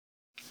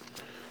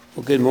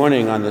Well, good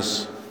morning on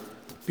this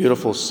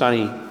beautiful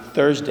sunny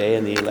Thursday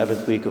in the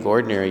 11th week of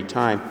Ordinary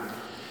Time.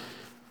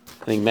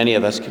 I think many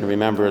of us can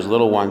remember as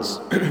little ones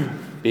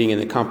being in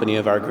the company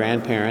of our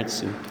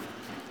grandparents, and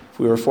if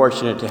we were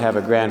fortunate to have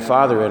a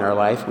grandfather in our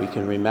life, we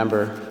can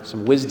remember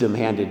some wisdom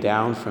handed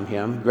down from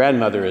him,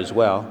 grandmother as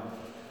well.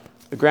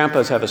 The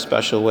grandpas have a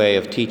special way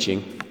of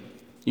teaching.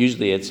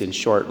 Usually it's in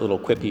short little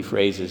quippy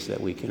phrases that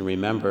we can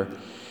remember.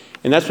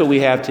 And that's what we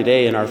have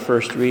today in our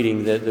first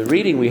reading. The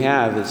reading we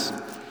have is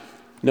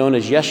known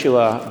as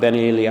Yeshua ben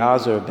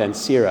Eliezer ben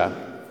Sira.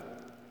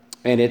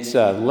 And it's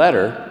a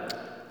letter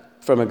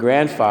from a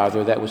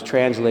grandfather that was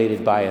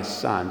translated by a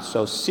son.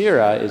 So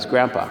Sira is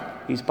grandpa.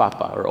 He's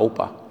papa or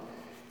opa.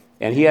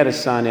 And he had a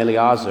son,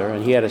 Eliezer,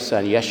 and he had a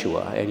son,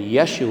 Yeshua. And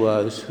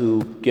Yeshua is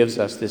who gives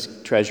us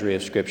this treasury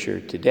of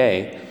Scripture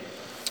today.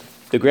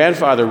 The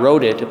grandfather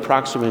wrote it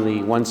approximately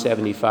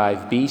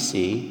 175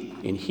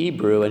 BC in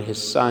Hebrew, and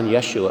his son,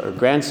 Yeshua, or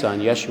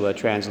grandson, Yeshua,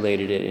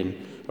 translated it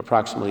in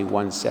approximately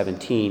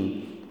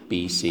 117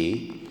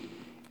 BC,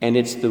 and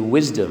it's the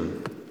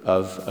wisdom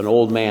of an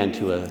old man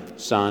to a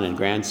son and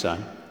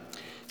grandson.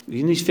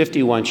 In these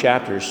 51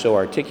 chapters, so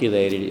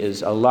articulated,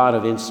 is a lot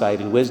of insight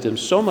and wisdom,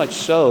 so much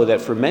so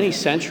that for many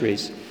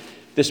centuries,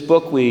 this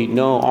book we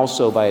know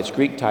also by its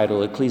Greek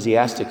title,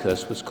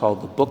 Ecclesiasticus, was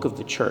called the Book of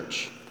the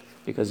Church,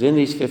 because in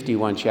these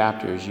 51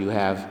 chapters you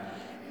have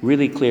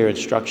really clear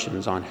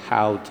instructions on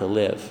how to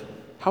live,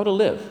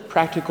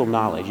 practical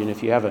knowledge. And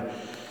if you have an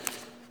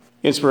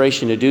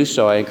inspiration to do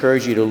so, I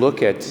encourage you to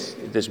look at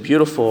this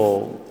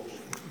beautiful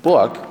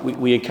book.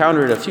 We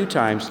encounter it a few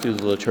times through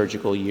the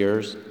liturgical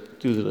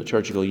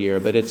year,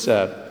 but it's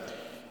an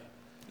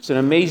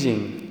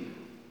amazing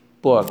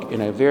book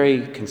in a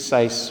very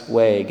concise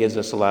way. It gives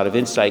us a lot of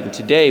insight. And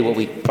today what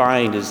we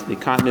find is the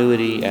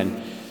continuity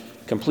and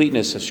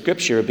completeness of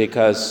Scripture,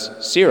 because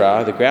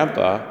Sira, the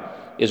grandpa,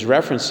 is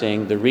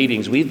referencing the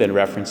readings we've been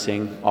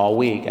referencing all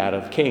week out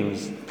of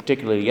Kings,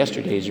 particularly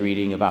yesterday's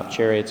reading about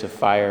chariots of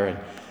fire and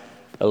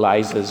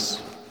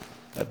Elijah's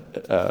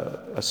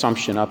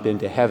assumption up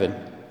into heaven.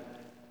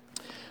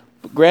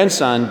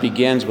 Grandson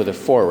begins with a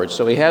foreword.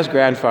 So he has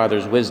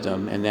grandfather's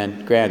wisdom, and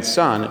then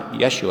grandson,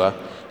 Yeshua,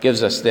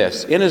 gives us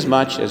this.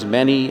 Inasmuch as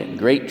many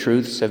great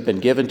truths have been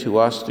given to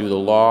us through the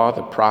law,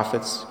 the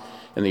prophets,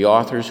 and the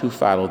authors who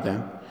followed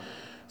them,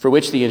 for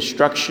which the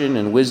instruction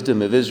and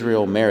wisdom of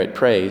Israel merit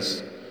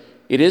praise,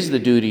 it is the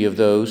duty of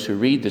those who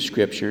read the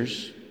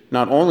Scriptures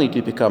not only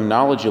to become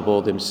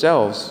knowledgeable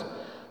themselves,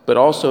 but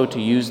also to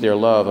use their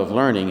love of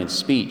learning in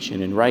speech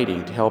and in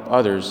writing to help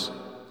others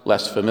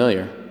less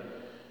familiar.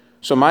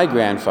 So my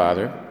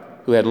grandfather,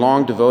 who had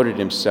long devoted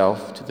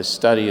himself to the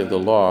study of the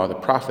law, the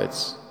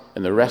prophets,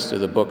 and the rest of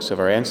the books of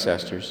our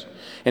ancestors,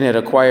 and had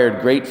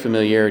acquired great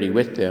familiarity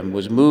with them,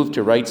 was moved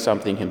to write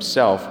something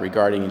himself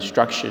regarding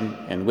instruction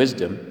and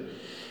wisdom.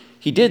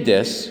 He did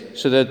this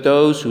so that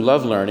those who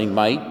love learning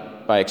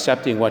might, by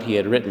accepting what he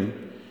had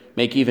written,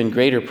 make even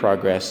greater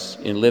progress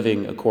in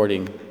living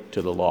according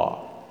to the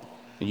law.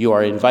 You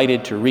are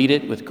invited to read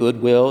it with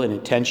goodwill and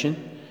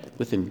intention,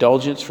 with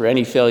indulgence for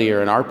any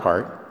failure on our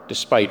part,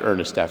 despite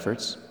earnest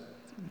efforts.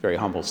 Very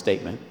humble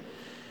statement.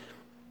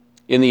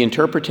 In the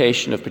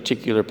interpretation of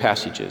particular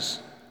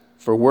passages,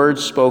 for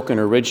words spoken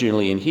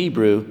originally in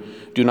Hebrew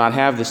do not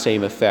have the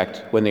same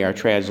effect when they are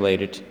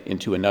translated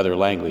into another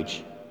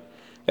language.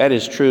 That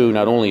is true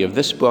not only of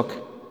this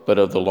book, but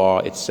of the law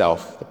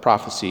itself, the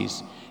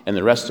prophecies, and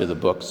the rest of the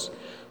books,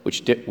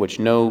 which differ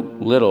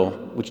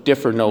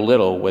no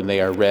little when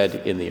they are read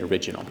in the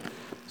original.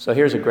 So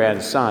here's a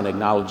grandson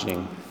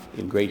acknowledging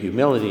in great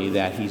humility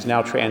that he's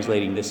now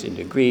translating this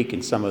into Greek,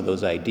 and some of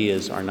those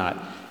ideas are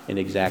not an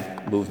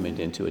exact movement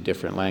into a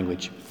different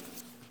language.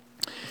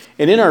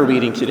 And in our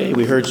reading today,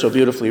 we heard so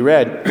beautifully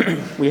read,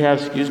 we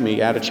have,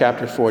 out of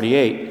chapter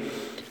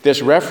 48,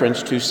 this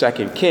reference to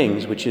 2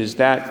 Kings, which is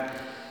that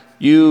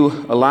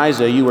you,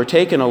 Elijah, you were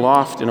taken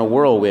aloft in a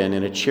whirlwind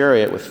in a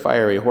chariot with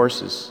fiery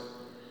horses.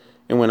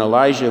 And when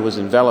Elijah was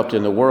enveloped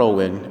in the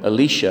whirlwind,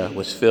 Elisha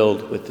was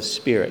filled with the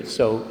Spirit.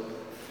 So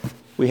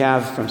we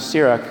have from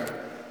Sirach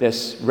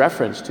this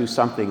reference to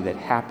something that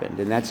happened,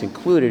 and that's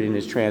included in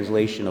his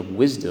translation of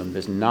wisdom,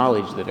 this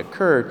knowledge that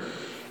occurred.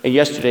 And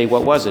yesterday,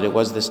 what was it? It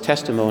was this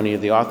testimony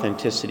of the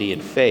authenticity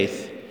and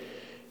faith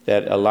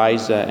that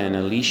Elijah and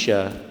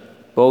Elisha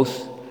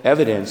both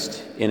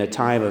evidenced in a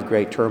time of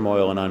great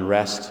turmoil and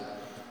unrest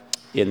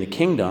in the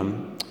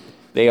kingdom.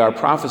 They are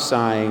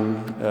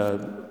prophesying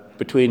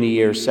between the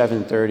years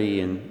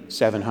 730 and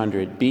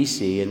 700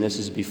 BC, and this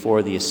is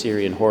before the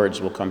Assyrian hordes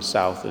will come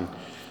south and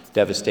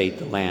devastate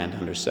the land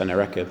under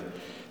Sennacherib.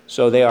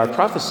 So they are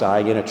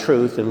prophesying in a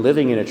truth and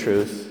living in a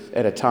truth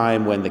at a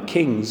time when the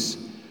kings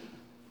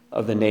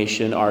of the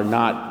nation are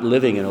not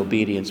living in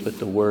obedience with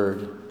the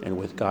word and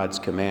with God's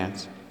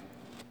commands.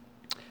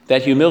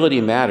 That humility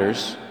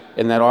matters,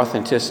 and that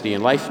authenticity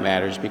in life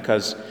matters,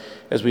 because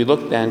as we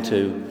look then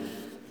to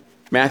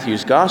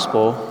Matthew's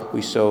gospel,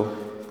 we so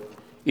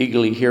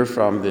eagerly hear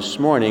from this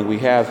morning, we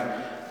have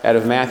out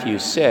of Matthew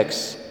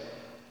 6,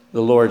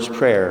 the Lord's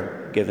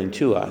Prayer given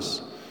to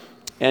us.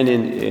 And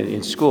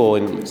in school,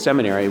 in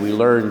seminary, we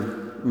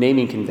learn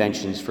naming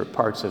conventions for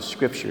parts of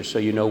Scripture so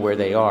you know where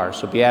they are.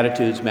 So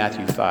Beatitudes,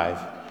 Matthew 5.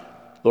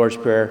 Lord's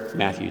Prayer,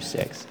 Matthew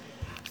 6.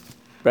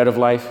 Bread of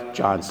Life,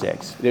 John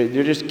 6.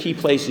 They're just key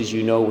places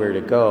you know where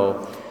to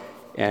go.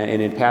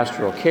 And in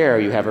pastoral care,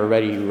 you have a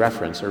ready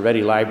reference, a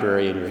ready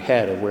library in your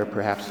head of where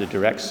perhaps to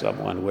direct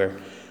someone, where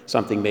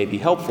something may be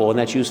helpful. And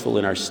that's useful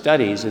in our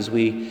studies as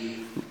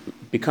we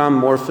become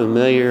more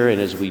familiar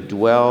and as we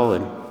dwell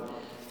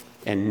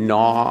and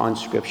gnaw on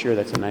Scripture.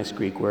 That's a nice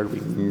Greek word. We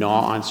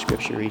gnaw on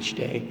Scripture each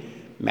day,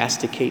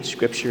 masticate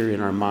Scripture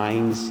in our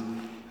minds.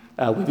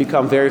 We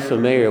become very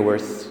familiar where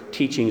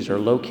teachings are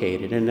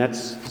located, and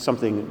that's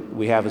something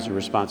we have as a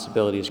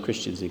responsibility as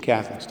Christians and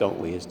Catholics, don't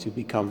we, is to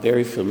become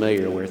very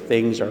familiar where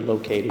things are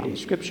located in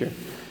Scripture.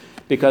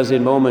 Because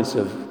in moments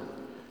of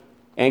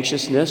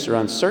anxiousness or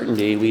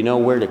uncertainty, we know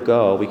where to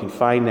go. We can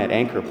find that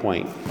anchor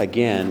point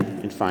again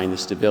and find the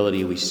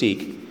stability we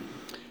seek.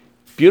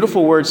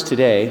 Beautiful words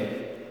today.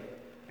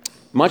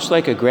 Much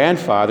like a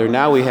grandfather,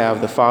 now we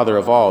have the Father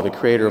of all, the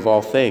creator of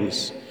all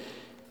things,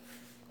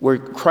 where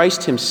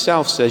Christ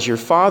himself says, your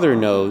Father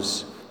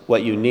knows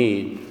what you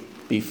need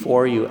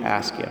before you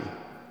ask him.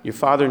 Your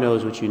Father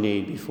knows what you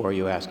need before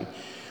you ask him.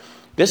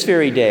 This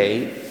very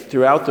day,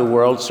 throughout the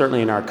world,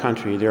 certainly in our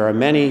country, there are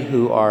many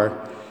who are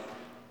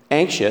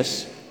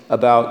anxious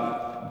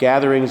about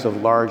gatherings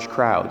of large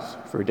crowds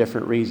for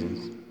different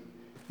reasons.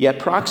 Yet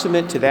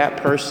proximate to that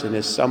person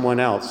is someone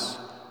else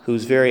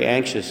who's very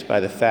anxious by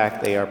the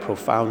fact they are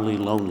profoundly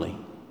lonely.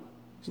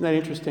 Isn't that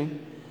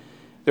interesting?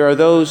 There are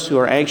those who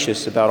are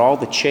anxious about all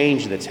the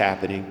change that's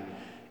happening,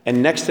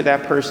 and next to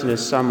that person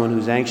is someone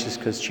who's anxious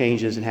because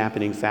change isn't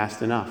happening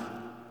fast enough.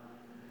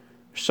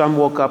 Some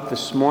woke up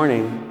this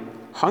morning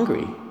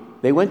hungry.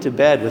 They went to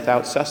bed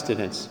without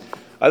sustenance.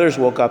 Others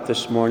woke up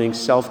this morning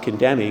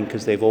self-condemning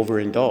because they've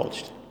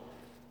overindulged.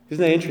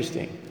 Isn't that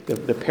interesting?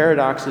 The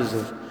paradoxes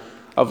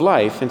of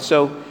life. And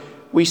so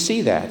we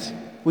see that.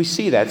 We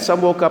see that.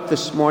 Some woke up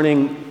this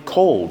morning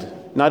cold,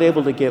 not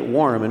able to get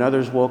warm, and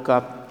others woke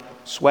up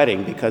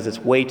sweating because it's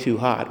way too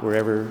hot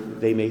wherever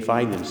they may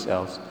find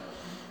themselves.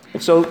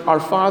 And so our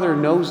Father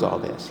knows all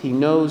this. He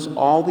knows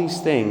all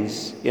these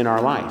things in our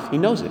life. He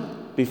knows it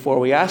before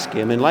we ask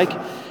him. And like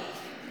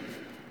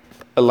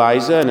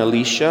Eliza and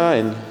Elisha,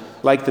 and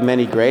like the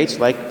many greats,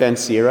 like Ben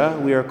Sira,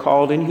 we are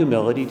called in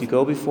humility to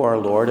go before our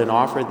Lord and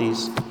offer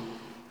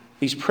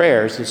these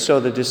prayers. And so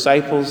the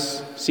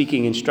disciples,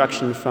 seeking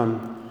instruction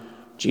from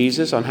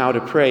Jesus on how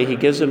to pray, he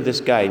gives them this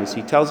guidance.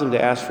 He tells them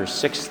to ask for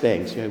 6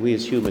 things. You know, we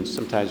as humans,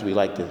 sometimes we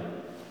like to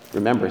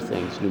remember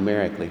things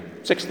numerically.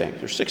 6 things.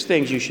 There's 6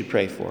 things you should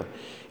pray for.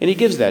 And he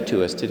gives that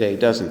to us today,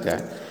 doesn't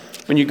that?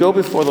 When you go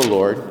before the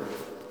Lord,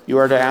 you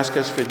are to ask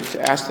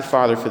the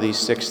Father for these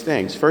 6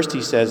 things. First,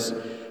 he says,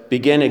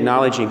 begin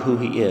acknowledging who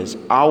he is.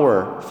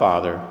 Our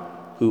Father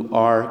who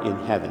are in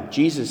heaven.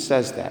 Jesus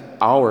says that.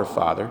 Our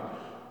Father,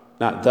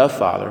 not the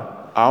Father,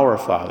 our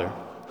Father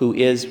who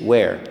is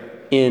where?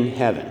 In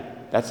heaven.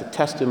 That's a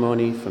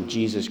testimony from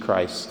Jesus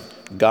Christ,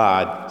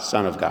 God,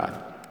 Son of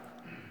God.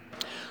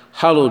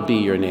 Hallowed be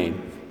your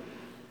name.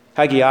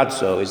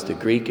 Hagiadzo is the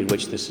Greek in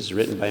which this is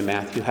written by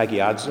Matthew.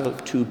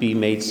 Hagiadzo, to be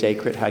made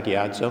sacred,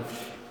 hagiadzo.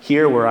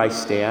 Here where I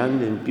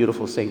stand in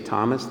beautiful St.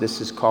 Thomas,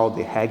 this is called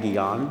the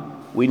Hagion.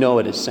 We know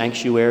it as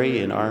sanctuary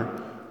in our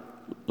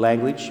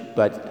language,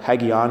 but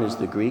Hagion is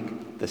the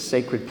Greek, the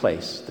sacred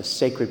place. The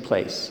sacred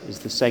place is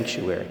the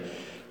sanctuary.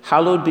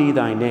 Hallowed be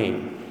thy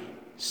name.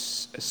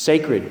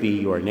 Sacred be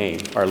your name,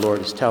 our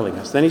Lord is telling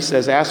us. Then he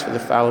says, ask for the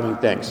following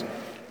things.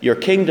 Your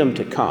kingdom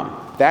to come.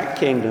 That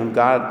kingdom,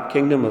 God,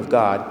 kingdom of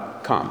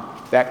God, come.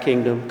 That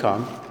kingdom,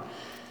 come.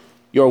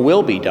 Your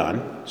will be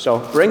done. So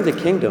bring the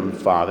kingdom,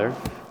 Father.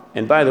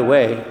 And by the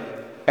way,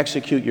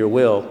 execute your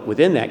will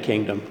within that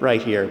kingdom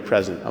right here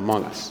present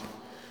among us.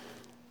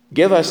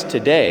 Give us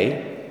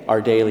today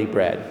our daily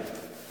bread.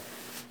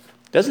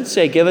 Doesn't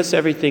say give us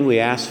everything we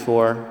ask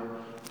for.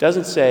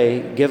 Doesn't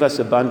say give us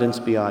abundance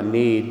beyond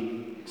need.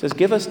 It says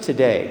give us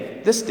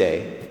today, this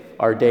day,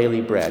 our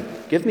daily bread.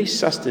 Give me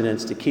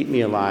sustenance to keep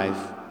me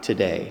alive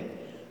today.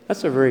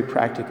 That's a very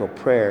practical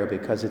prayer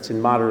because it's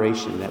in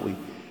moderation that we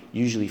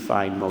usually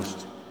find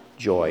most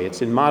joy.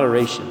 It's in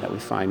moderation that we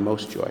find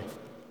most joy.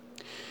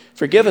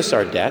 Forgive us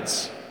our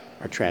debts,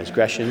 our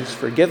transgressions.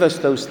 Forgive us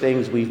those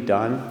things we've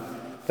done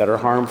that are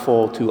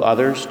harmful to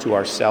others, to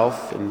ourselves,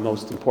 and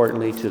most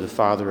importantly to the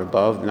Father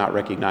above, not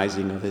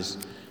recognizing of his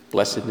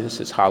blessedness,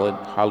 his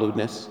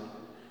hallowedness.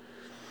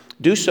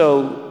 Do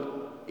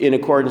so in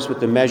accordance with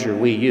the measure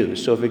we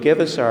use. So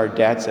forgive us our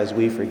debts as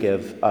we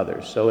forgive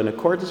others. So in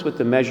accordance with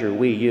the measure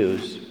we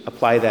use,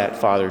 apply that,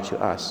 Father, to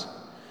us.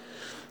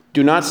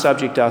 Do not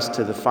subject us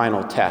to the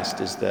final test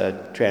is the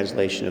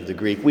translation of the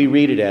Greek. We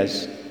read it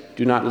as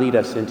do not lead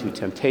us into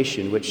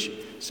temptation, which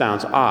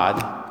sounds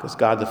odd because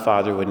God the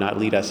Father would not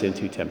lead us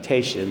into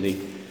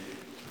temptation.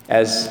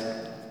 As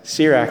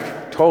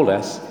Sirach told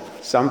us,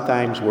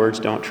 sometimes words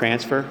don't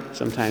transfer,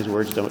 sometimes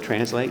words don't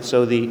translate.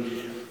 So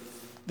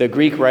the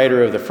Greek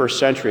writer of the first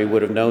century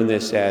would have known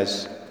this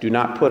as do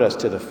not put us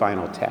to the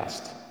final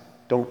test.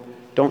 Don't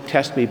don't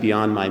test me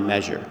beyond my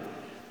measure.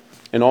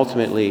 And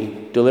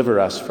ultimately, deliver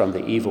us from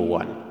the evil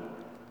one.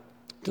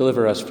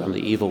 Deliver us from the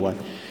evil one.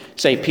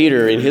 St.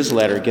 Peter, in his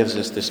letter, gives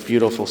us this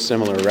beautiful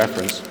similar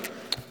reference.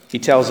 He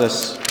tells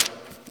us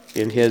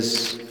in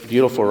his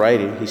beautiful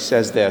writing, he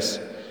says this,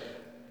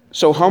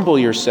 "So humble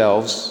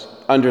yourselves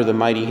under the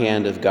mighty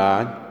hand of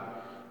God,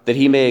 that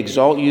he may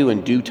exalt you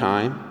in due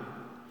time.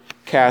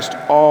 Cast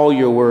all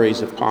your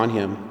worries upon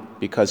him,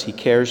 because he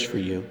cares for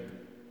you."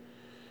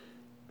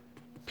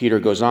 Peter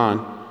goes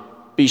on,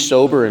 "Be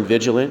sober and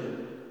vigilant.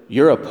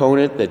 Your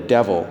opponent, the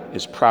devil,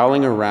 is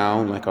prowling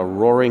around like a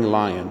roaring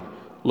lion,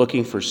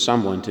 looking for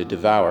someone to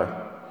devour.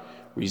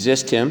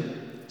 Resist him,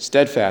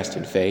 steadfast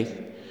in faith,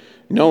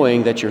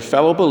 knowing that your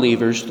fellow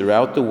believers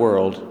throughout the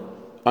world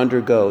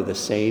undergo the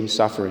same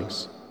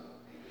sufferings.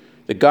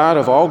 The God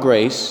of all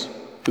grace,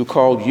 who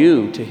called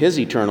you to his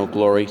eternal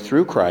glory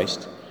through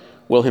Christ,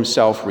 will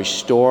himself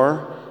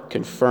restore,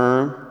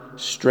 confirm,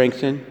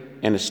 strengthen,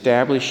 and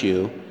establish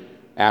you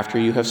after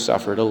you have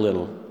suffered a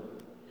little.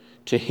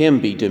 To him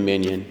be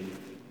dominion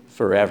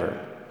forever."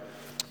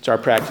 It's our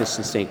practice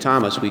in St.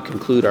 Thomas. We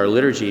conclude our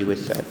liturgy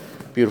with that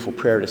beautiful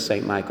prayer to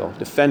St. Michael.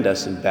 Defend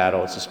us in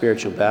battle. It's a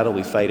spiritual battle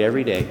we fight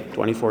every day,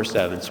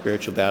 24/7,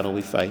 spiritual battle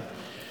we fight.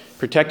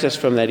 Protect us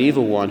from that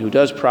evil one who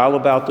does prowl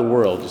about the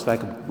world, just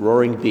like a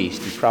roaring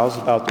beast. He prowls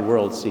about the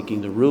world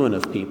seeking the ruin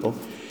of people.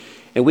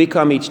 And we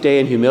come each day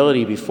in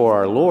humility before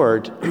our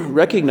Lord,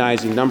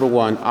 recognizing, number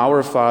one,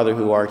 our Father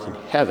who art in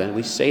heaven.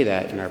 We say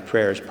that in our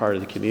prayer as part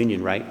of the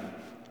communion, right?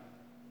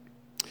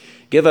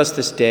 Give us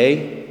this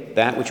day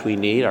that which we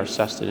need, our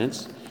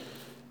sustenance.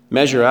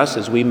 Measure us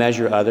as we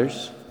measure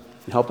others,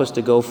 and help us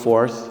to go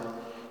forth,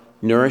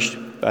 nourished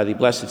by the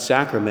Blessed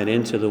Sacrament,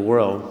 into the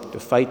world to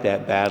fight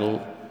that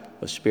battle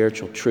of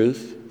spiritual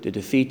truth, to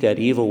defeat that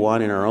evil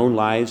one in our own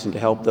lives, and to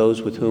help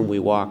those with whom we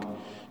walk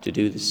to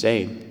do the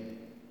same.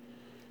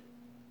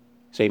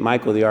 St.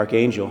 Michael the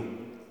Archangel,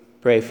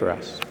 pray for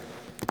us.